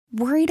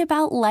Worried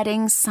about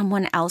letting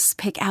someone else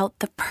pick out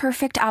the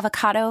perfect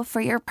avocado for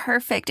your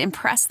perfect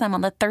impress them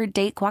on the third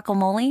date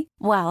guacamole?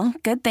 Well,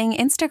 good thing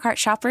Instacart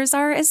shoppers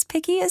are as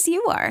picky as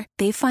you are.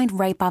 They find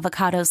ripe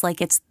avocados like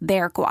it's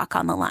their guac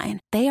on the line.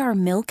 They are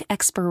milk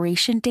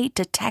expiration date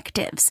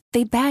detectives.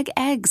 They bag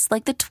eggs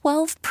like the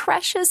 12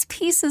 precious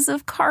pieces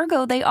of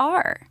cargo they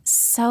are.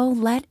 So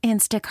let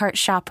Instacart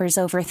shoppers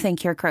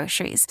overthink your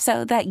groceries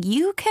so that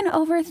you can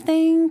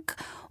overthink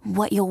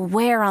what you'll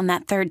wear on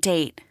that third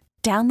date.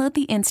 Download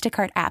the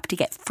Instacart app to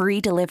get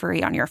free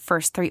delivery on your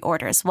first 3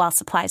 orders while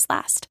supplies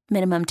last.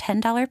 Minimum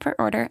 $10 per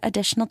order.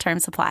 Additional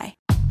terms apply.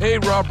 Hey,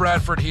 Rob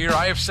Bradford here.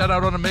 I have set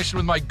out on a mission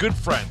with my good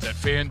friends at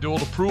FanDuel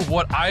to prove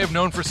what I have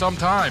known for some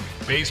time.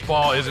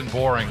 Baseball isn't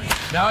boring.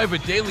 Now I have a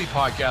daily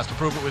podcast to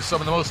prove it with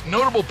some of the most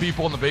notable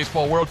people in the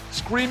baseball world,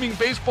 screaming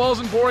baseball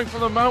isn't boring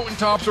from the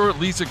mountaintops, or at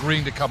least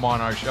agreeing to come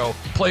on our show.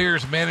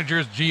 Players,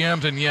 managers,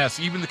 GMs, and yes,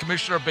 even the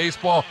commissioner of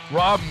baseball,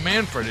 Rob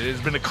Manfred. It has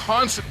been a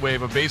constant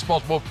wave of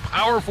baseball's most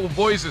powerful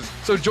voices.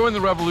 So join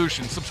the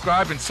revolution.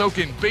 Subscribe and soak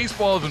in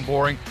Baseball Isn't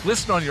Boring.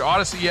 Listen on your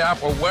Odyssey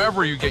app or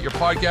wherever you get your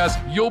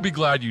podcasts. You'll be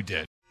glad you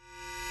did.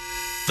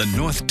 The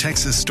North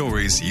Texas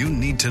stories you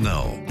need to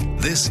know.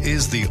 This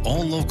is the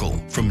All Local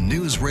from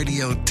News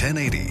Radio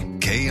 1080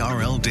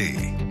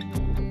 KRLD.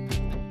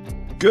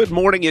 Good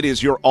morning. It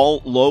is your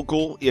All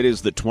Local. It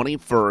is the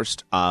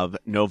 21st of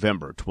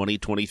November,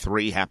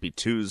 2023. Happy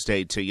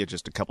Tuesday to you.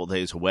 Just a couple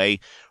days away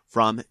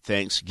from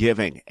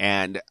Thanksgiving.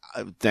 And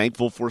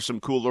thankful for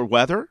some cooler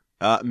weather.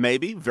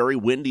 Maybe very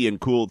windy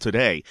and cool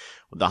today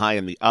with the high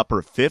in the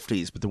upper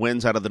 50s. But the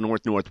winds out of the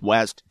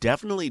north-northwest,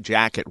 definitely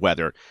jacket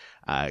weather.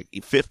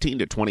 15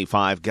 to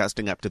 25,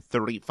 gusting up to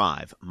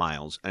 35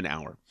 miles an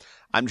hour.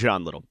 I'm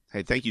John Little.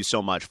 Hey, thank you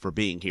so much for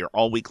being here.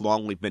 All week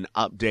long, we've been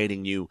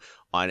updating you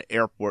on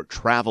airport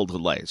travel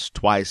delays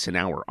twice an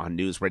hour on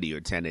News Radio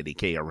 1080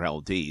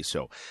 KRLD.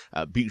 So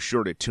be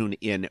sure to tune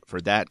in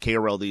for that.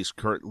 KRLD's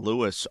Kurt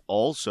Lewis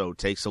also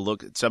takes a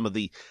look at some of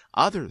the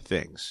other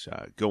things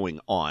going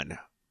on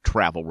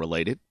travel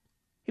related.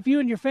 If you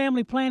and your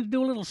family plan to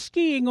do a little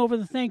skiing over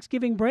the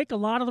Thanksgiving break, a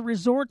lot of the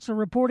resorts are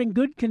reporting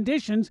good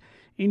conditions.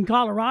 In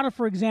Colorado,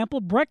 for example,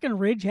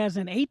 Breckenridge has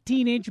an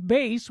 18-inch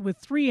base with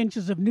 3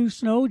 inches of new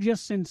snow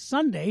just since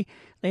Sunday.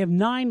 They have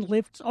 9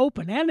 lifts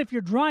open. And if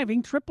you're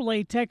driving,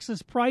 AAA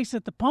Texas price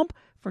at the pump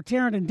for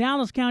Tarrant and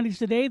Dallas counties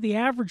today, the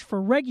average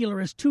for regular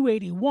is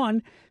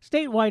 $2.81.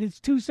 Statewide, it's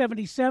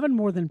 $2.77,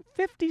 more than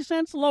 50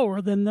 cents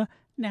lower than the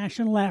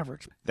national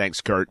average.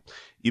 Thanks, Kurt.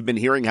 You've been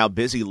hearing how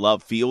busy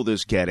Love Field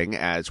is getting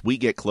as we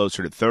get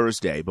closer to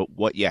Thursday, but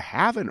what you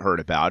haven't heard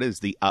about is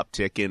the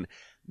uptick in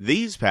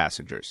these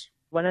passengers.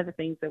 One of the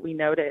things that we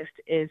noticed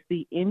is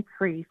the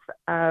increase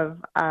of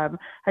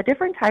a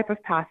different type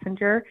of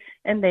passenger,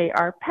 and they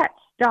are pets.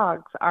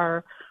 Dogs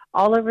are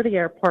all over the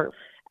airport.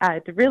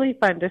 It's really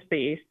fun to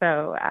see.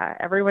 So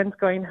everyone's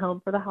going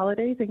home for the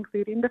holidays,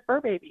 including the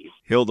fur babies.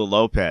 Hilda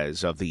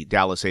Lopez of the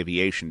Dallas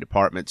Aviation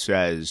Department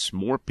says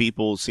more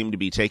people seem to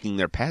be taking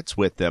their pets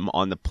with them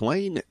on the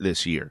plane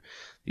this year.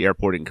 The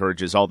airport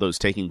encourages all those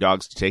taking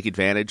dogs to take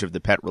advantage of the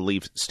pet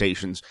relief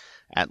stations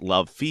at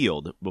Love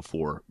Field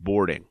before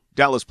boarding.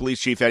 Dallas Police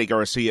Chief Eddie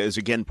Garcia is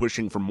again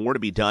pushing for more to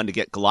be done to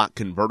get Glock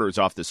converters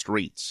off the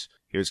streets.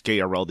 Here's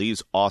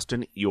KRLD's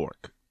Austin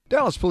York.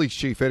 Dallas Police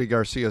Chief Eddie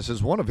Garcia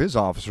says one of his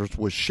officers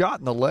was shot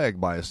in the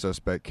leg by a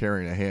suspect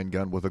carrying a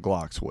handgun with a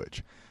Glock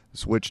switch. The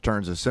switch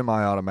turns a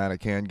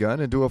semi-automatic handgun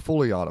into a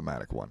fully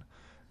automatic one.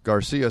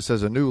 Garcia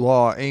says a new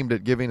law aimed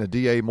at giving a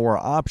DA more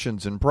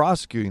options in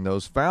prosecuting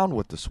those found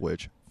with the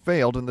switch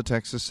failed in the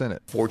Texas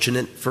Senate.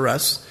 Fortunate for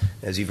us,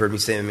 as you've heard me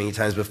say many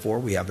times before,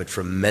 we have a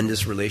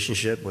tremendous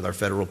relationship with our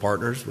federal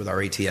partners, with our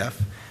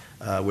ATF,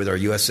 with our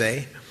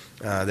USA,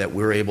 that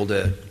we're able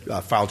to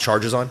file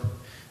charges on.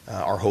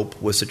 Our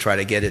hope was to try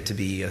to get it to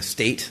be a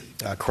state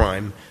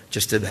crime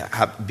just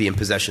to be in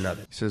possession of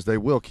it. He says they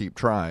will keep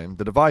trying.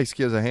 The device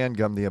gives a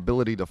handgun the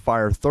ability to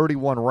fire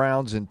 31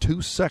 rounds in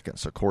 2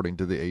 seconds, according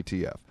to the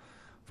ATF.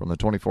 From the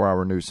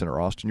 24-hour News Center,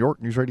 Austin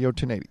York, News Radio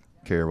 1080,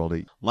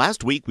 KRLD.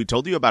 Last week, we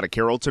told you about a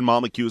Carrollton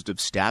mom accused of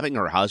stabbing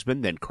her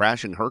husband, then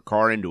crashing her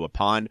car into a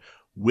pond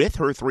with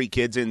her 3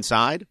 kids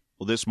inside.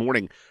 Well, this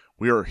morning,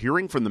 we are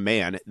hearing from the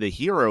man, the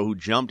hero who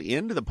jumped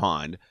into the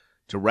pond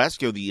to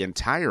rescue the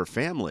entire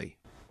family.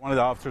 One of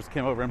the officers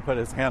came over and put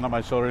his hand on my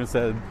shoulder and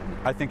said,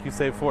 "I think you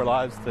saved 4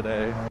 lives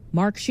today."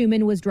 Mark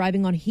Schumann was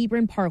driving on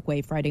Hebron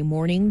Parkway Friday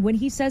morning when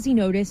he says he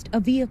noticed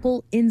a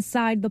vehicle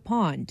inside the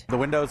pond. The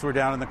windows were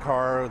down in the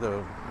car,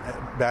 the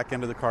back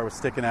end of the car was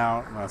sticking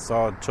out, and I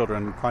saw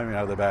children climbing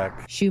out of the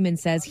back. Schumann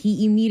says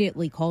he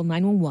immediately called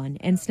 911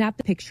 and snapped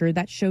the picture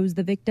that shows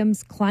the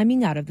victims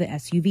climbing out of the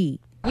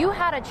SUV. You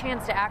had a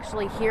chance to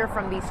actually hear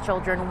from these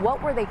children.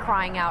 What were they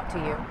crying out to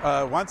you?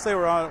 Once they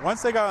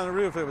got on the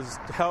roof, it was,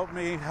 "Help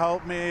me,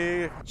 help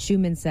me."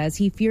 Schumann says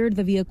he feared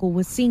the vehicle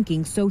was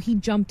sinking, so he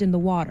jumped in the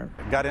water.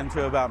 Got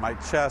into about my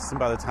chest, and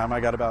by the time I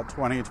got about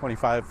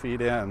 25 feet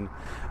in,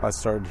 I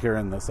started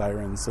hearing the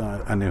sirens.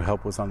 I knew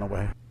help was on the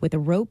way. With a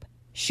rope,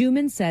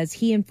 Schumann says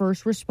he and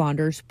first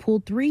responders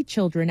pulled 3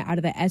 children out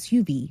of the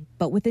SUV,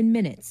 but within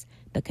minutes,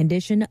 The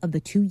condition of the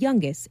two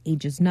youngest,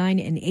 ages 9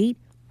 and 8,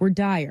 were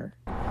dire.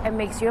 It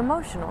makes you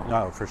emotional.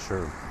 No, for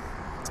sure.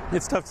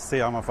 It's tough to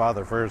see. I'm a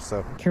father first,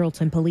 so.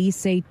 Carrollton police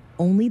say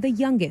only the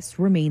youngest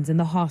remains in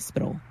the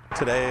hospital.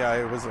 Today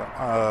I was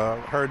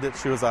heard that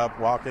she was up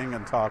walking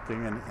and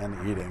talking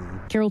and eating.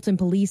 Carrollton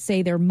police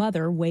say their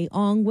mother, Wei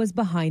Ong, was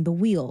behind the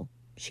wheel.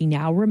 She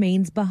now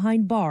remains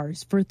behind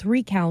bars for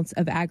 3 counts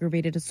of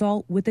aggravated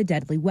assault with a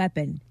deadly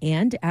weapon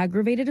and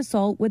aggravated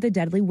assault with a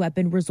deadly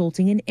weapon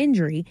resulting in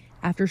injury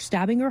after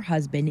stabbing her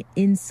husband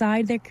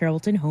inside their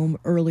Carrollton home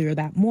earlier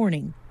that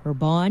morning. Her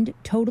bond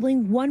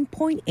totaling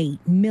 $1.8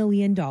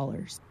 million.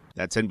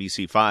 That's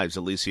NBC5's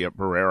Alicia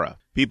Barrera.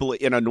 People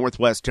in a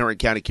northwest Tarrant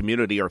County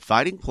community are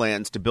fighting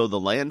plans to build a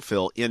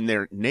landfill in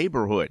their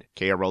neighborhood.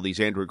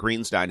 KRLD's Andrew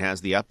Greenstein has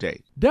the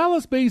update.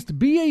 Dallas-based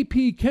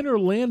BAP Kenner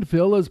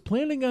Landfill is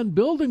planning on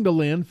building the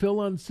landfill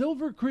on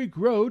Silver Creek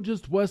Road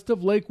just west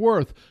of Lake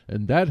Worth,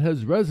 and that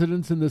has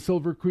residents in the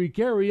Silver Creek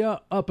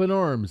area up in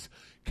arms.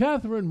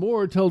 Catherine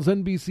Moore tells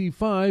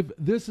NBC5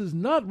 this is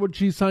not what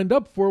she signed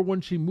up for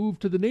when she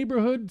moved to the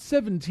neighborhood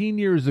 17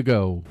 years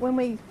ago. When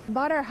we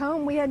bought our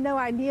home, we had no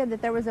idea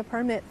that there was a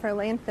permit for a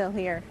landfill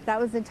here. That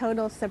was a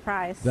total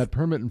surprise. That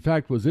permit, in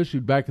fact, was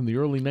issued back in the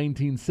early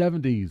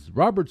 1970s.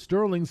 Robert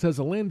Sterling says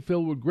a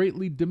landfill would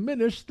greatly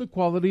diminish the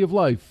quality of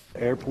life.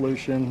 Air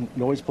pollution,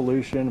 noise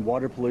pollution,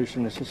 water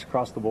pollution, it's just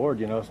across the board.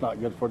 It's not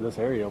good for this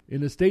area.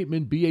 In a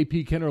statement,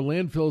 BAP Kenner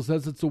Landfill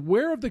says it's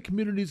aware of the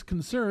community's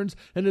concerns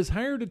and has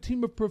hired a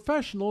team of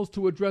professionals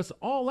to address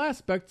all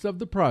aspects of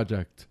the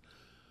project.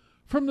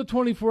 From the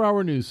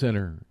 24-Hour News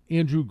Center,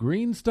 Andrew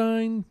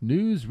Greenstein,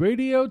 News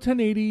Radio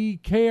 1080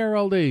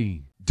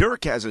 KRLD.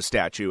 Dirk has a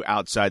statue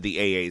outside the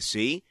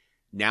AAC.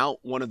 Now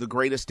one of the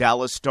greatest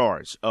Dallas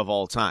stars of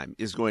all time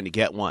is going to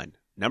get one.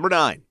 Number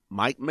 9,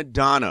 Mike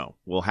Modano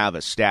will have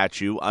a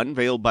statue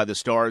unveiled by the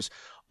Stars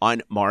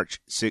on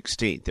March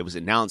 16th. It was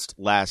announced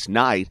last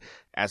night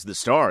as the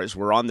Stars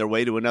were on their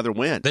way to another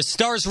win. The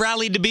Stars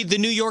rallied to beat the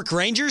New York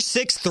Rangers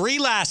 6-3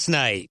 last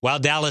night. While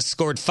Dallas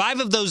scored 5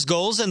 of those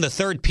goals in the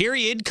third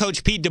period,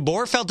 Coach Pete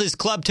DeBoer felt his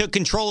club took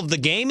control of the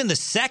game in the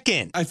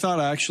second. I thought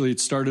actually it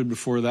started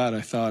before that.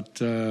 I thought,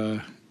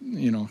 the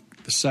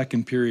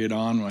second period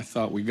on, I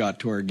thought we got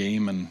to our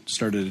game and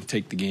started to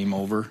take the game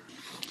over.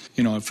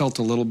 It felt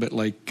a little bit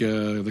like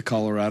the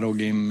Colorado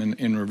game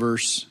in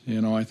reverse.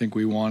 I think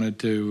we wanted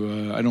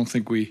to, I don't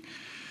think we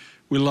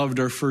loved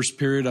our first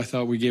period. I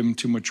thought we gave them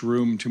too much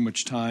room, too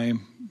much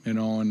time,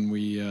 and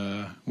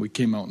we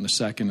came out in the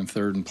second and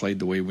third and played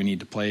the way we need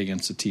to play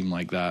against a team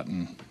like that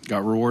and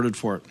got rewarded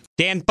for it.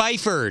 Dan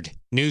Byford,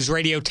 News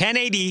Radio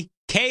 1080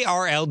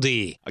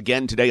 KRLD.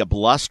 Again today, a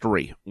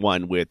blustery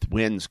one with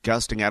winds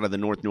gusting out of the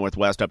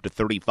north-northwest up to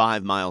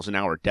 35 miles an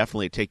hour.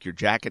 Definitely take your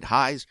jacket.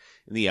 Highs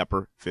in the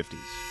upper 50s.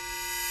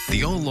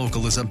 The All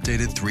Local is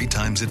updated 3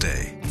 times a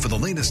day. For the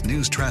latest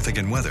news, traffic,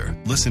 and weather,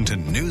 listen to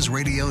News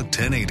Radio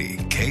 1080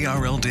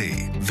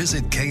 KRLD.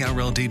 Visit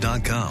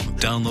KRLD.com,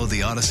 download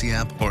the Odyssey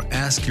app, or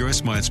ask your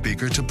smart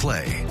speaker to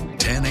play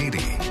 1080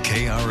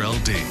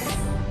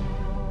 KRLD.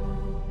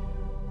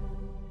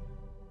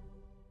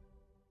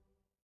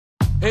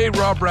 Hey,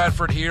 Rob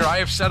Bradford here. I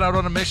have set out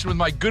on a mission with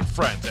my good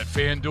friends at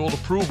FanDuel to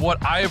prove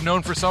what I have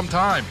known for some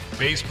time.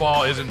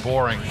 Baseball isn't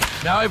boring.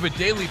 Now I have a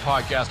daily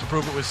podcast to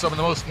prove it with some of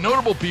the most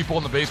notable people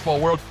in the baseball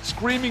world,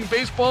 screaming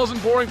baseball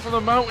isn't boring from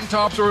the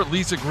mountaintops, or at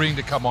least agreeing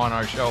to come on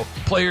our show.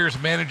 Players,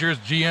 managers,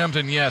 GMs,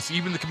 and yes,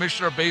 even the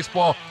commissioner of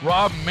baseball,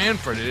 Rob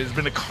Manfred. It has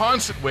been a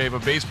constant wave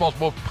of baseball's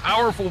most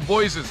powerful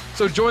voices.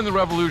 So join the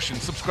revolution.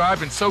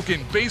 Subscribe and soak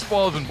in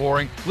Baseball Isn't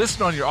Boring.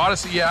 Listen on your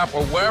Odyssey app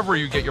or wherever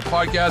you get your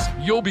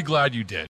podcasts. You'll be glad you did.